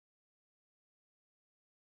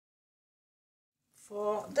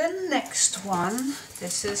For the next one,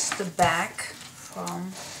 this is the back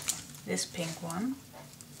from this pink one.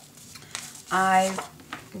 I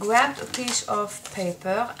grabbed a piece of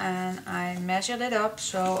paper and I measured it up,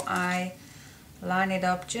 so I line it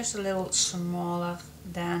up just a little smaller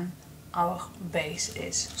than our base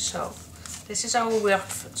is. So this is our work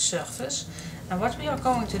surface, and what we are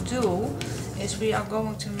going to do is we are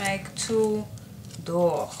going to make two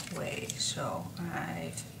doorways. So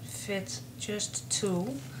I fit just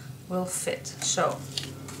two will fit. So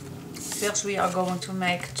first we are going to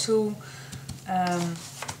make two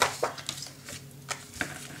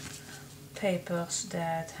papers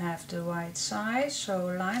that have the right size. So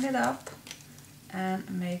line it up and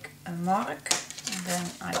make a mark, and then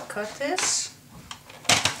I cut this.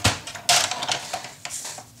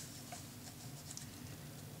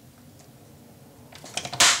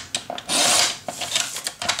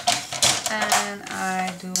 And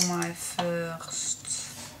I do my first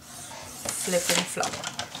flipping flop.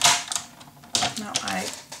 Now I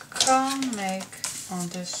can make on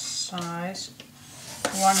this size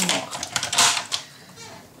one more,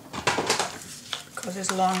 because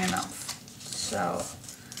it's long enough. So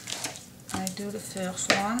I do the first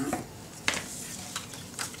one,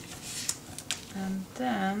 and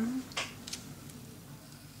then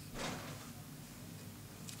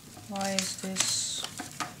why is this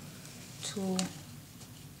too?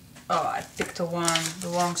 Oh, I picked the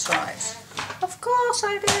wrong size. Of course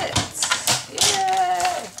I did.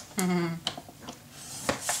 Yay!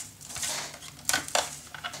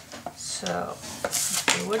 So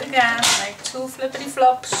do it again. Make two flippity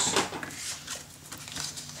flops.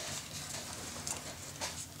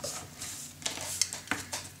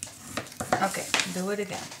 Okay, do it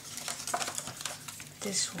again.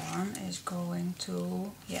 This one is going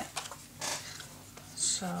to, yeah.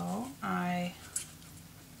 So I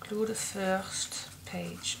glue the first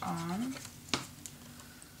page on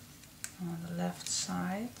the left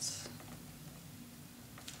side.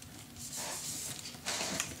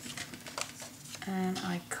 And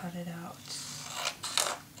I cut it out.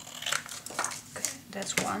 Okay,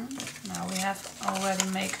 that's one. Now we have already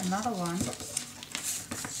make another one.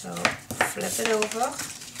 So flip it over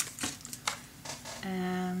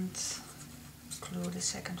and glue the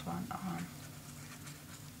second one on.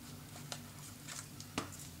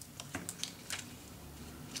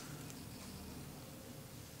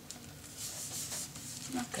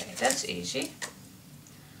 Okay, that's easy.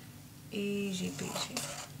 Easy peasy.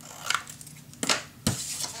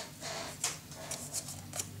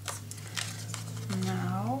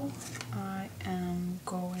 Now I am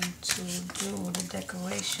going to do the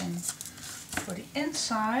decoration for the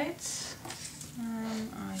inside.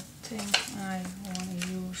 I think I want to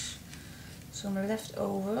use some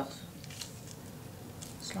leftover.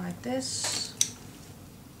 It's like this.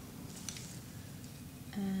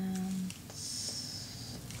 And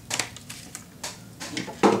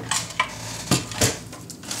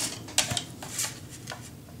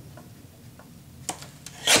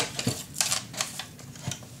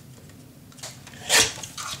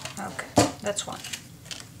okay, that's one.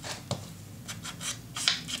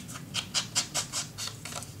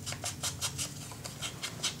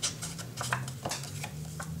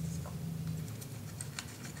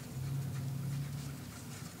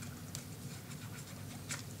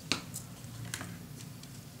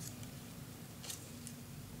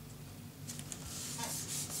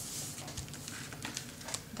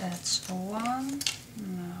 That's one.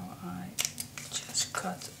 Now I just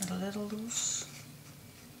cut a little loose.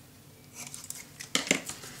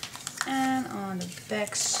 And on the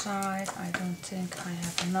back side, I don't think I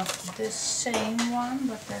have enough of this same one,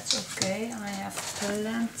 but that's okay. I have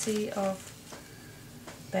plenty of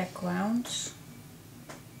backgrounds.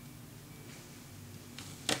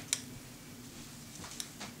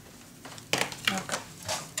 Okay.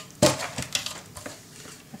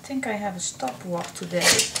 I think I have a stopwatch today.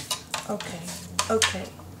 Okay, okay.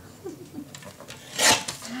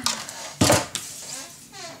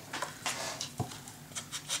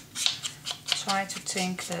 Try to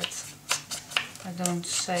think that I don't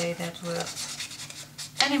say that word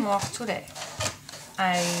anymore today.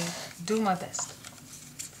 I do my best.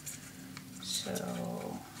 So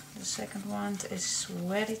the second one is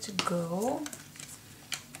ready to go.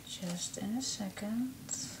 Just in a second.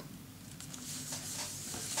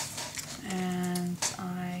 And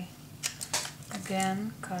I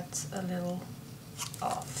again cut a little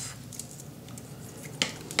off,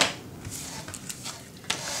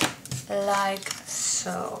 like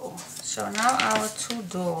so. So now our two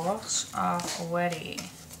doors are ready.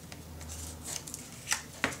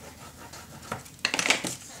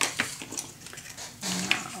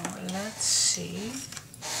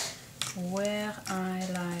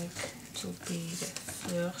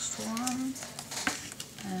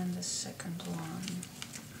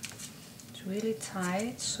 really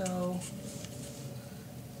tight, so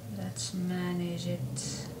let's manage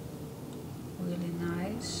it really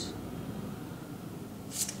nice.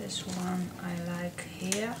 This one I like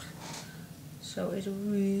here, so it's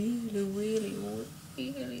really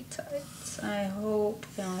tight. I hope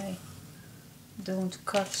I don't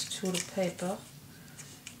cut through the paper.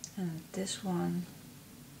 And this one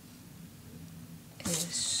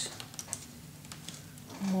is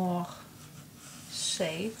more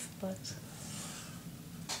safe, but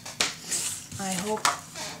I hope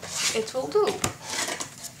it will do.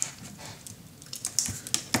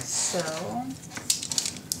 So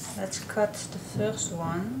let's cut the first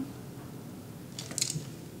one.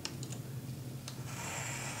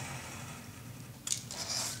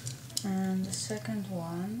 And the second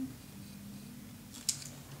one.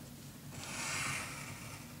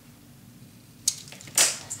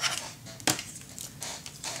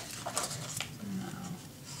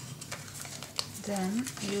 Then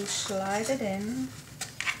you slide it in.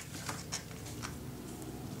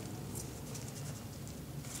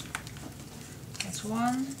 That's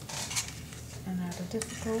one. Another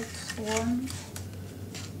difficult one.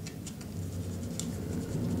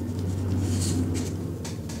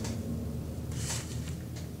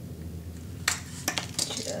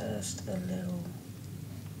 Just a little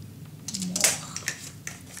more.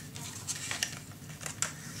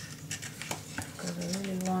 Because I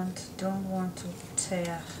really don't want to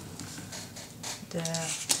tear the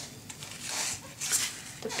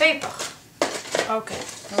paper. Okay,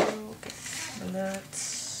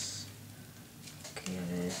 let's get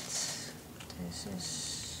it. This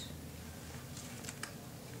is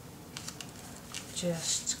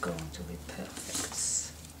just going to be perfect.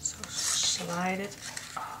 So slide it.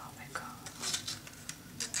 Oh my god.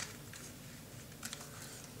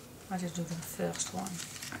 I just do the first one.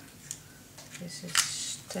 This is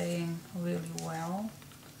staying really well,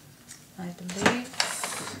 I believe.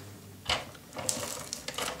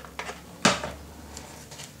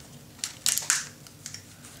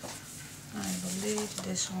 I believe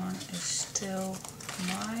this one is still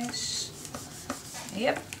nice.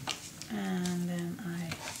 Yep. And then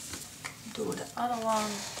I do the other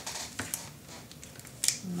one.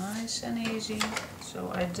 Nice and easy,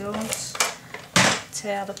 so I don't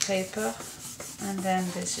tear the paper. And then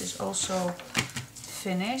this is also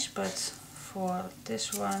finished, but for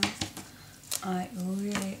this one I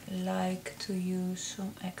really like to use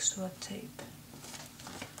some extra tape.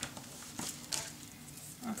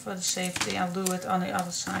 And for the safety I'll do it on the other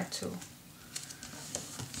side too.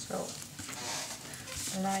 So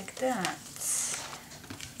like that.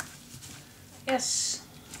 Yes,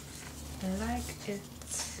 like it.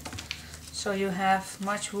 So you have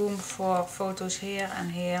much room for photos here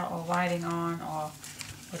and here, or writing on, or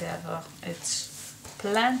whatever. It's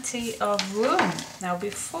plenty of room. Now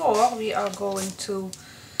before we are going to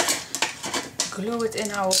glue it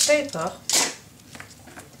in our paper,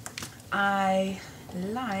 I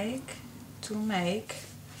like to make,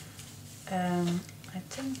 I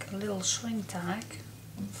think, a little swing tag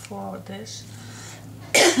for this.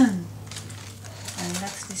 And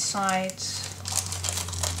let's decide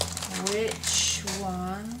which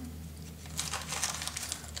one.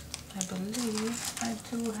 I believe I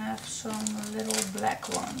do have some little black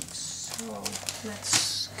ones, so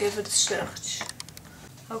let's give it a search.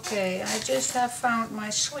 Okay, I just have found my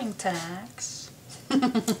swing tags.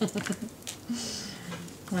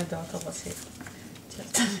 My daughter was here.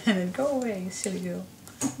 Just a minute, go away, you silly girl.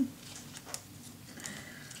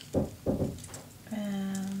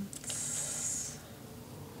 And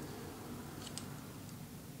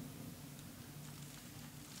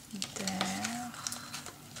there.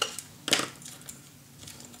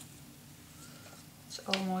 It's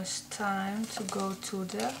almost time to go to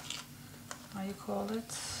the, how you call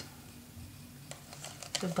it?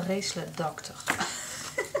 The bracelet doctor.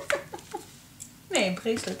 Nee,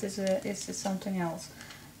 bracelet is something else.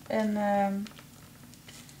 And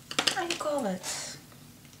how you call it?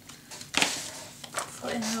 For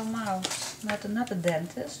in her mouth. Not a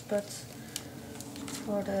dentist, but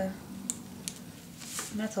for the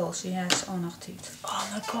metal she has on her teeth. Oh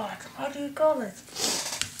my god, how do you call it?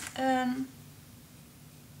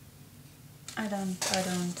 I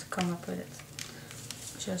don't come up with it.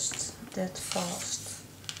 Just that fast.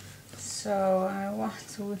 So I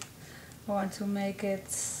want to make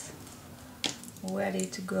it ready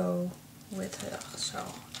to go with her. So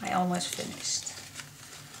I almost finished.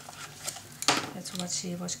 That's what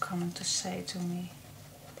she was coming to say to me.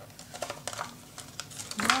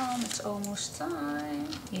 Mom, it's almost time.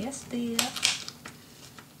 Yes, dear.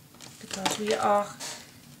 Because we are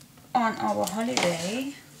on our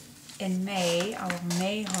holiday in May, our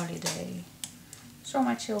May holiday. So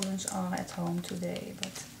my children are at home today,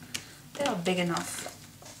 but they are big enough.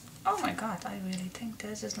 Oh my god, I really think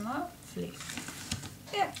this is lovely.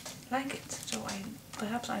 Yeah, like it. So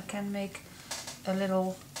perhaps I can make a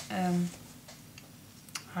little,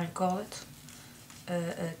 how you call it,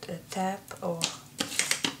 a tab, or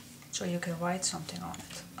so you can write something on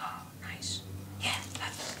it. Oh, nice. Yeah,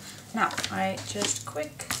 love it. Now I just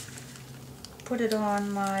put it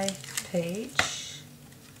on my page,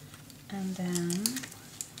 and then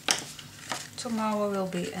tomorrow will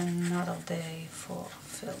be another day for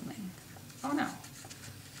filming. Oh no.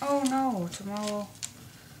 Oh no, tomorrow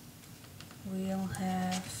we'll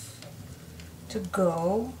have to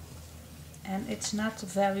go, and it's not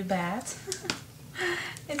very bad.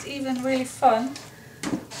 It's even really fun.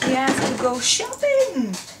 We have to go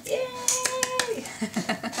shopping! Yay!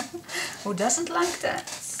 Who doesn't like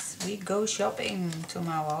that? We go shopping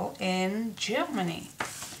tomorrow in Germany.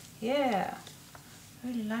 Yeah, I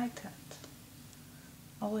really like that.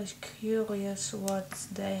 Always curious what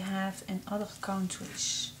they have in other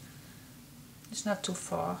countries. It's not too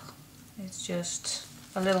far. It's just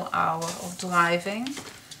a little hour of driving.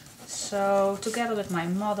 So together with my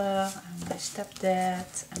mother and my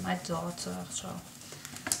stepdad and my daughter. So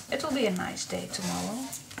it will be a nice day tomorrow.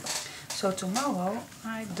 So tomorrow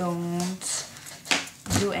I don't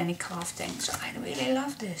do any crafting. So I really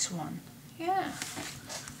love this one. Yeah.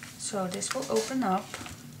 So this will open up.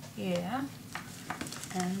 Yeah.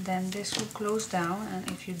 And then this will close down, and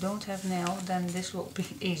if you don't have nails, then this will be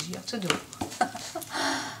easier to do.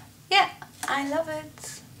 Yeah, I love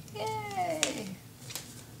it. Yay!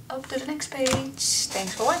 Up to the next page.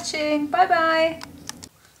 Thanks for watching. Bye bye.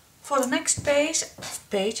 For the next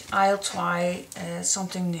page I'll try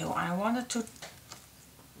something new. I wanted to,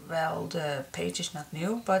 well, the page is not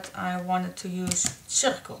new, but I wanted to use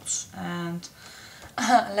circles, and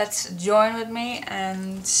let's join with me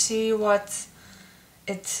and see what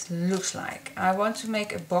it looks like. I want to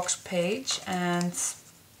make a box page, and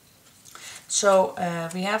so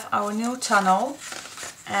we have our new tunnel,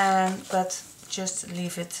 but just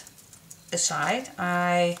leave it aside.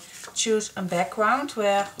 I choose a background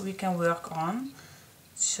where we can work on,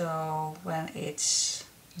 so when it's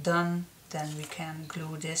done then we can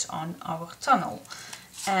glue this on our tunnel.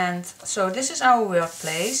 And so this is our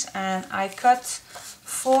workplace, and I cut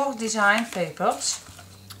 4 design papers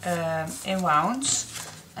in rounds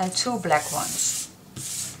and 2 black ones,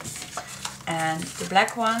 and the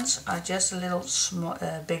black ones are just a little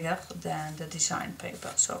bigger than the design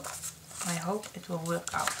paper, so I hope it will work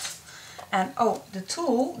out. And oh, the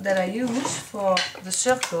tool that I use for the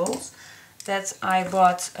circles that I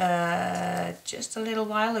bought just a little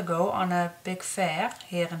while ago on a big fair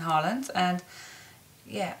here in Holland, and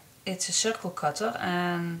yeah, it's a circle cutter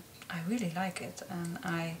and I really like it, and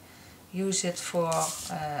I use it for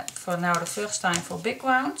now the first time for big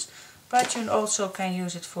rounds, but you also can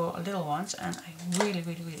use it for little ones, and I really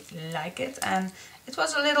like it. And it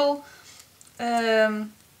was a little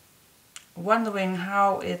wondering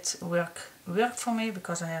how it worked for me,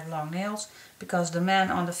 because I have long nails, because the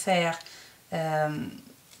man on the fair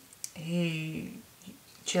he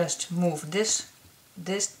just moved this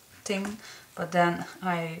thing, but then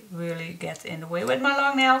I really get in the way with my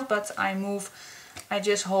long nails, but I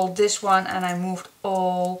just hold this one and I moved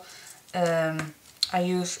all, I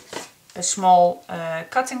use a small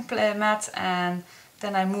cutting mat, and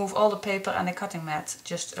then I move all the paper and the cutting mat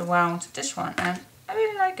just around this one, and I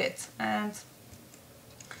really like it. And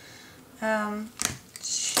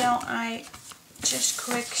shall I just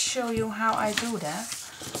quick show you how I do that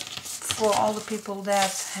for all the people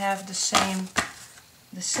that have the same.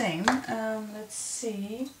 Let's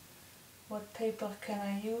see, what paper can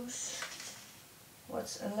I use?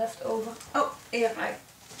 What's left over? Oh, here I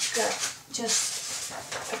got just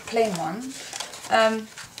a plain one.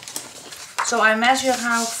 So I measure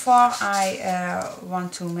how far I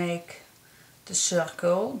want to make the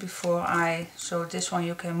circle before so this one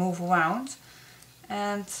you can move around,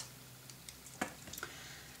 and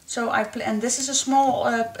so and this is a small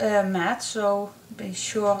mat, so be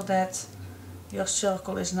sure that your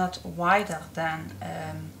circle is not wider than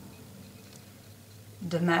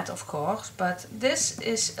the mat, of course, but this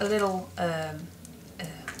is a little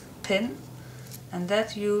pin, and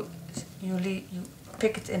that you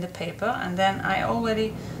pick it in the paper, and then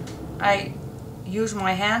I use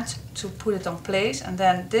my hand to put it on place, and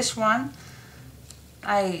then this one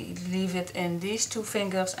I leave it in these 2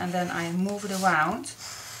 fingers, and then I move it around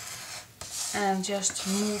and just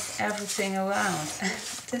move everything around.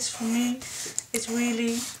 This for me is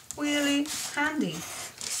really handy.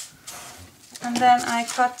 And then I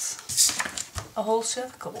cut a whole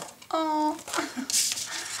circle. Oh,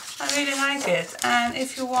 I really like it. And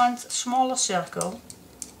if you want a smaller circle,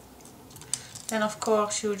 then of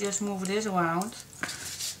course you just move this around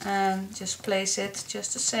and just place it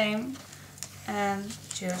just the same and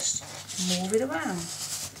just move it around.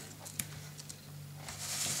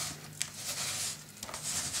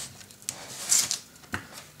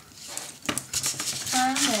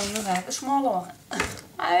 And then you have a smaller one.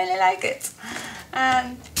 I really like it.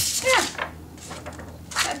 And yeah,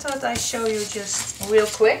 I thought I'd show you just real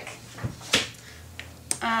quick.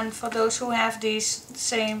 And for those who have these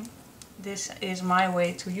same, this is my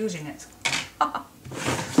way to using it.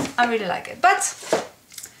 I really like it. But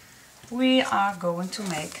we are going to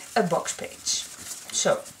make a box page.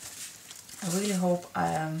 So I really hope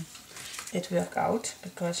it works out,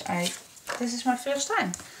 because this is my first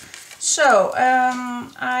time. So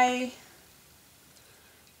I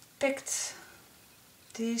picked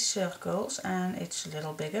these circles, and it's a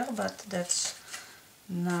little bigger, but that's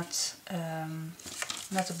not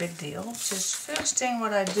a big deal. Just first thing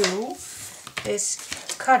what I do is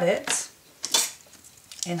cut it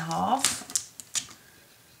in half,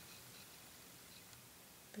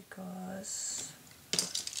 because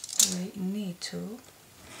we need to.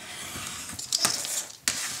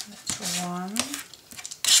 That's one.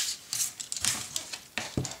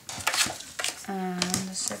 And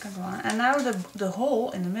the second one. And now the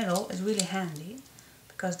hole in the middle is really handy,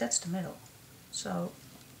 because that's the middle. So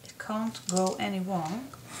it can't go any wrong,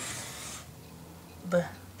 but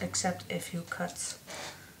except if you cut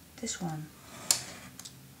this one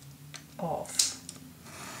off.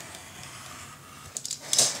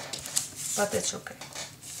 But it's okay.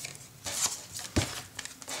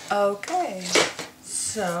 Okay,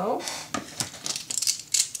 so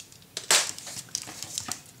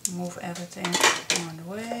move everything on the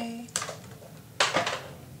way,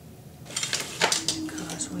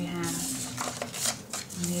 because we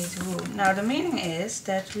need room. Now the meaning is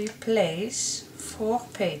that we place 4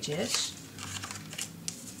 pages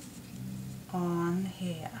on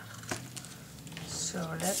here. So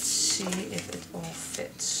let's see if it all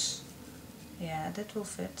fits. Yeah, that will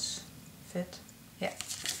fit. Yeah.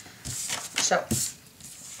 So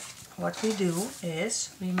what we do is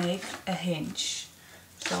we make a hinge.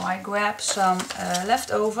 So I grab some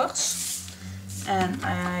leftovers and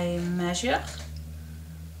I measure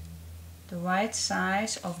the right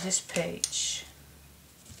size of this page,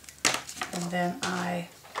 and then I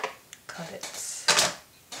cut it.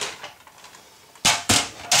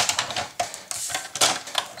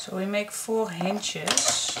 So we make 4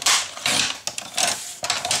 hinges,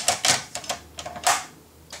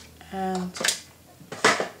 and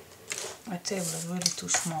my table is really too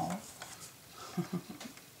small.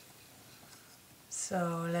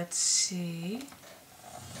 So let's see.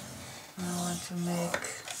 I want to make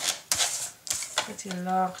a pretty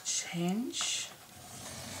large hinge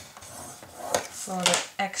for the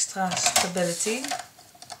extra stability.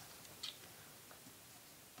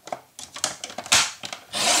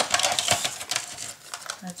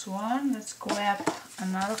 That's one. Let's grab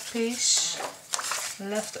another piece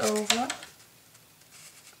left over.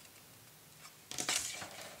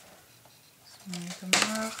 Make a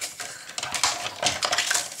mark.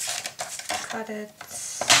 Cut it.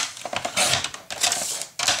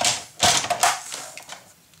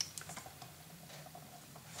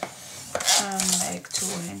 And make 2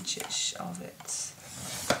 inches of it.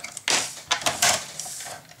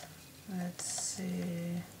 Let's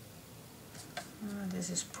see. Oh, this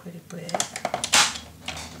is pretty big.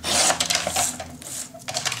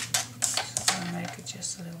 So I'll make it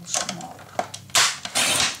just a little smaller.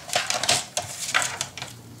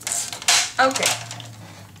 Okay.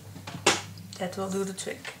 That will do the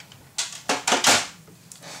trick.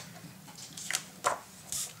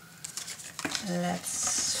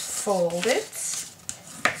 Let's fold it.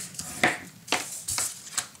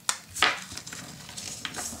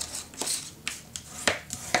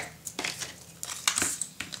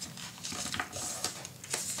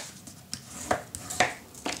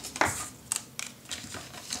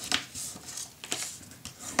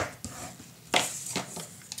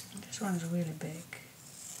 This one is really big.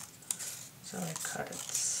 So I cut it,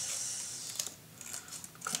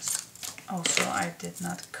 because also I did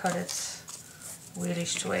not cut it really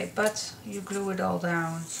straight, but you glue it all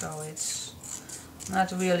down, so it's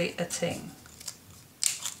not really a thing.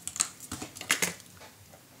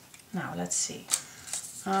 Now let's see.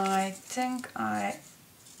 I think I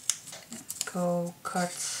go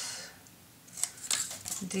cut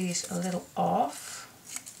these a little off,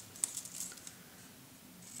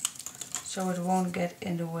 so it won't get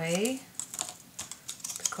in the way,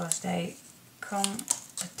 because they come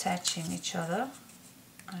attaching each other,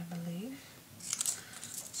 I believe.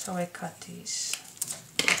 So I cut these.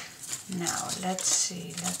 Now let's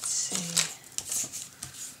see.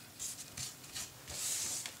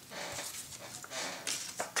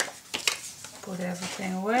 Put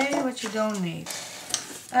everything away what you don't need.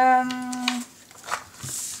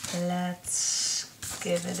 Let's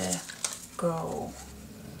give it a go,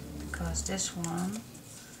 because this one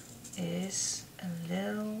is a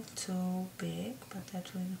little too big, but that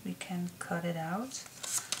we can cut it out.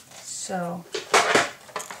 So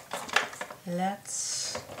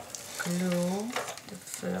let's glue the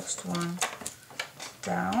first one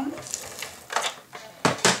down.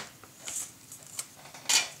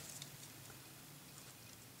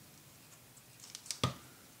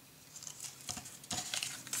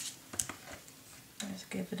 Let's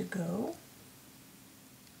give it a go.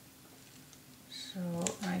 So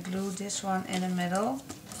I glue this one in the middle.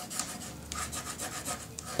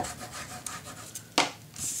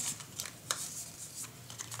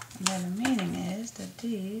 And then the meaning is that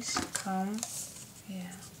these come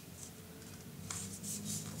here.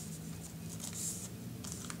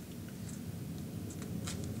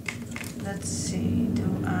 Let's see,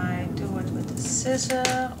 do I do it with a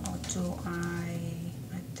scissor or do I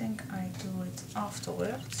think I do it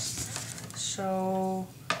afterwards. So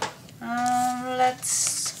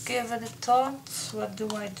let's give it a thought. What do?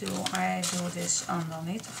 I do this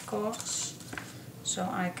underneath, of course, so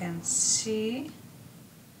I can see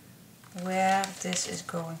where this is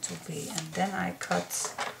going to be, and then I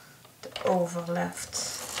cut the overlap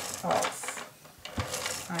off.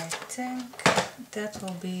 I think that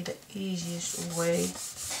will be the easiest way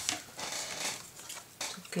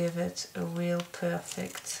to give it a real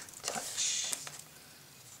perfect touch.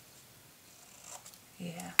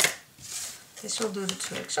 Yeah, this will do the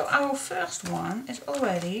trick. So our first one is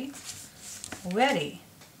already ready.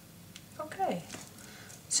 Okay,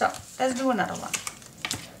 so let's do another one.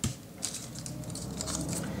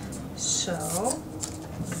 So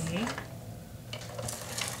we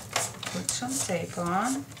put some tape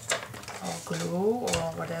on, or glue,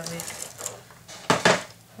 or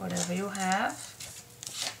whatever you have,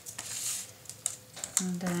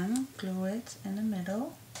 and then glue it in the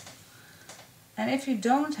middle. And if you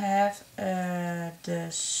don't have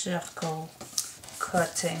the circle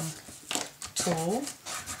cutting tool,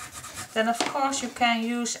 then of course you can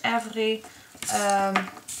use every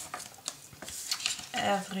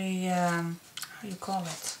how you call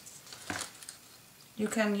it? You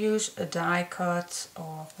can use a die cut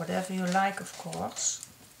or whatever you like, of course.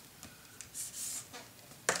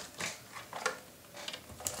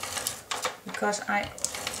 Because I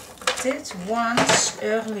did once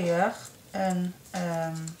earlier a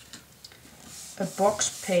box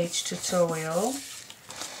page tutorial,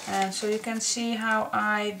 and so you can see how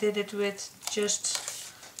I did it with just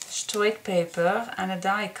straight paper and a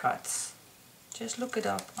die cut. Just look it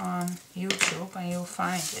up on YouTube and you'll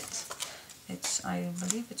find it. It's, I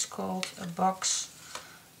believe it's called a box,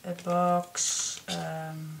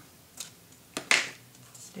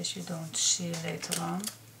 this you don't see later on.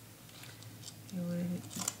 You really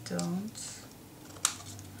don't,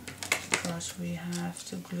 because we have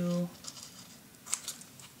to glue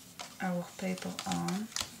our paper on,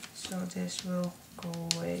 so this will go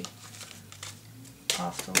away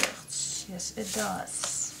afterwards. Yes, it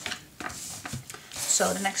does.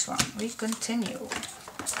 So the next one, we continue.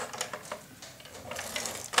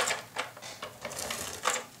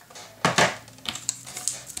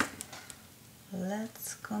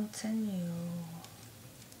 Let's continue.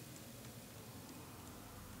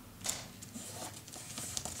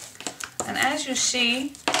 And as you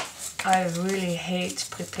see, I really hate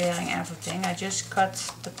preparing everything. I just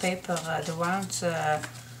cut the paper, the round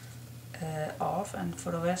off, and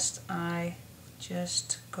for the rest I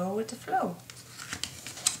just go with the flow.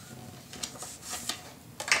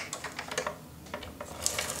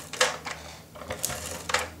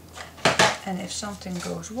 And if something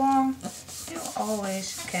goes wrong, you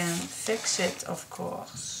always can fix it, of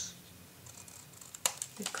course,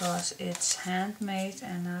 because it's handmade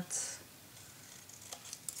and not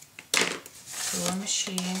through a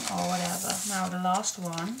machine or whatever. Now the last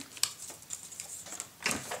one.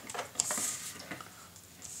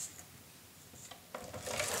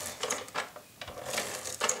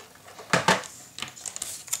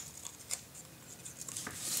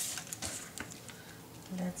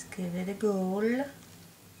 Let's give it a go.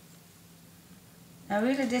 Now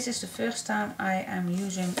really this is the first time I am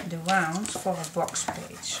using the rounds for a box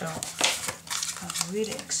page, so I'm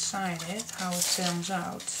really excited how it turns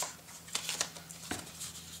out.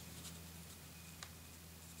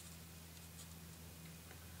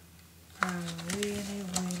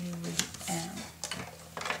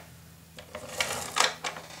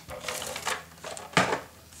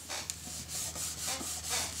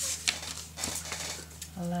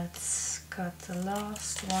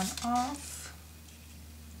 last one off.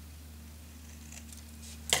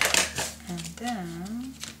 And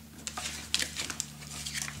then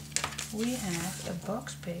we have a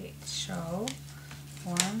box page. So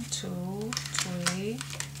 1, 2, 3.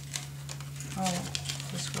 Oh,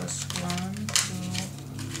 this was 1, 2,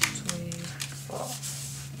 3, 4.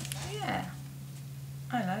 Yeah,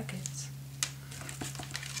 I like it.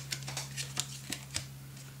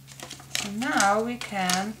 And now we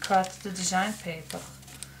can cut the design paper.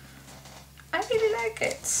 I really like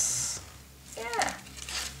it. Yeah.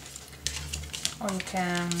 Or you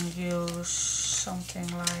can use something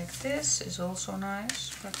like this, is also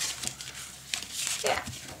nice. But yeah.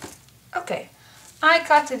 Okay. I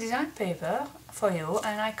cut the design paper for you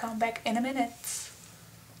and I come back in a minute.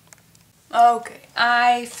 Okay,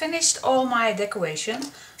 I finished all my decoration,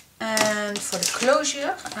 and for the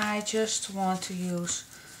closure I just want to use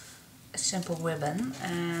a simple ribbon,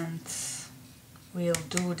 and we'll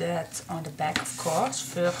do that on the back, of course.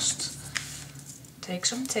 First take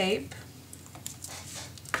some tape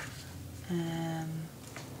and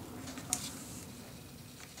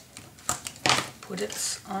put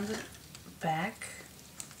it on the back,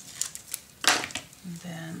 and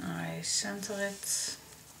then I center it.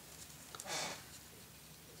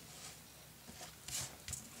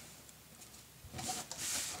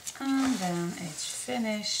 And then it's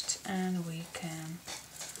finished and we can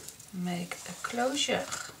make a closure.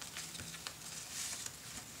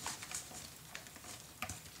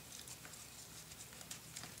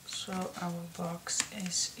 So our box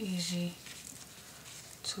is easy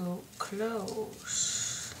to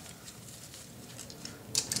close.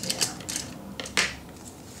 Yeah.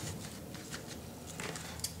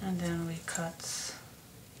 And then we cut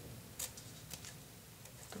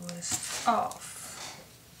the rest off.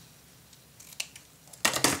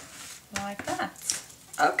 Like that.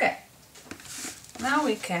 Okay. Now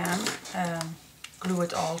we can glue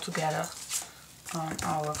it all together on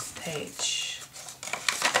our page.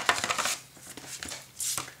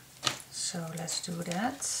 So let's do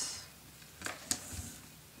that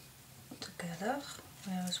together.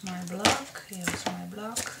 Here's my block. Here's my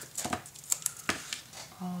block.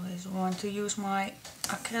 Always want to use my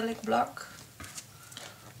acrylic block.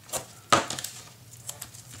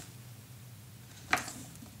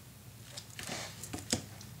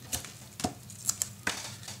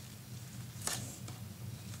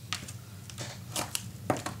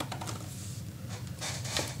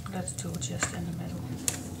 Let's do it just in the middle.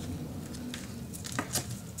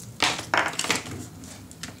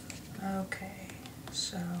 Okay,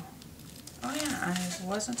 so, oh yeah, I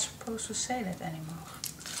wasn't supposed to say that anymore.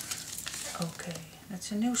 Okay,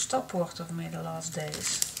 that's a new stopword of me the last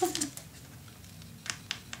days.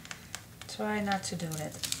 Try not to do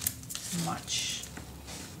that much.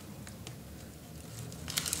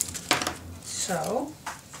 So,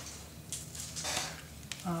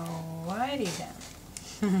 alrighty then.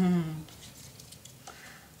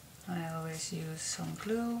 I always use some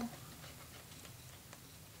glue.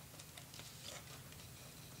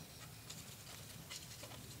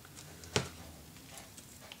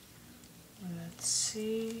 Let's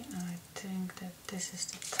see, I think that this is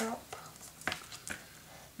the top.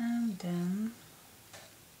 And then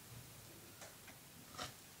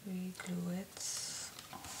we glue it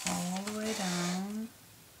all the way down.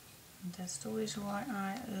 And that's the reason why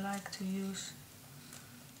I like to use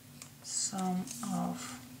some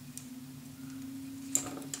of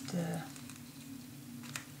the,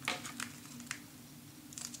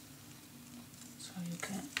 so you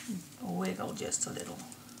can wiggle just a little.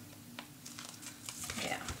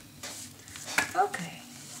 Yeah. Okay.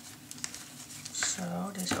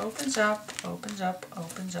 So this opens up, opens up,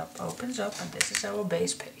 opens up, opens up, and this is our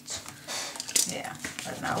base page. Yeah,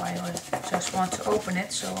 but now I just want to open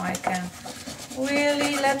it so I can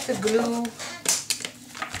really let the glue.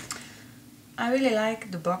 I really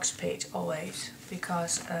like the box page always,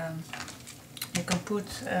 because you can put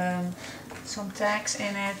some tags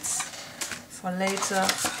in it for later,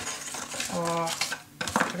 or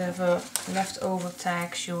whatever leftover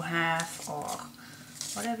tags you have, or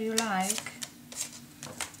whatever you like.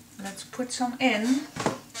 Let's put some in,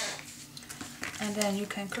 and then you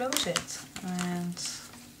can close it and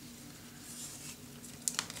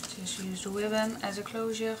just use the ribbon as a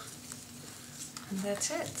closure, and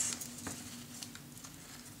that's it.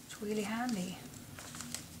 It's really handy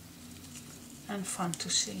and fun to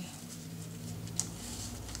see.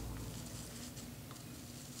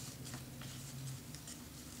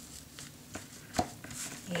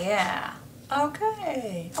 Yeah.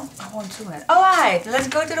 Okay. Oh, I want to. Alright, let's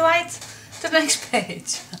go to the right, to the next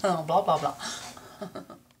page. Blah blah blah.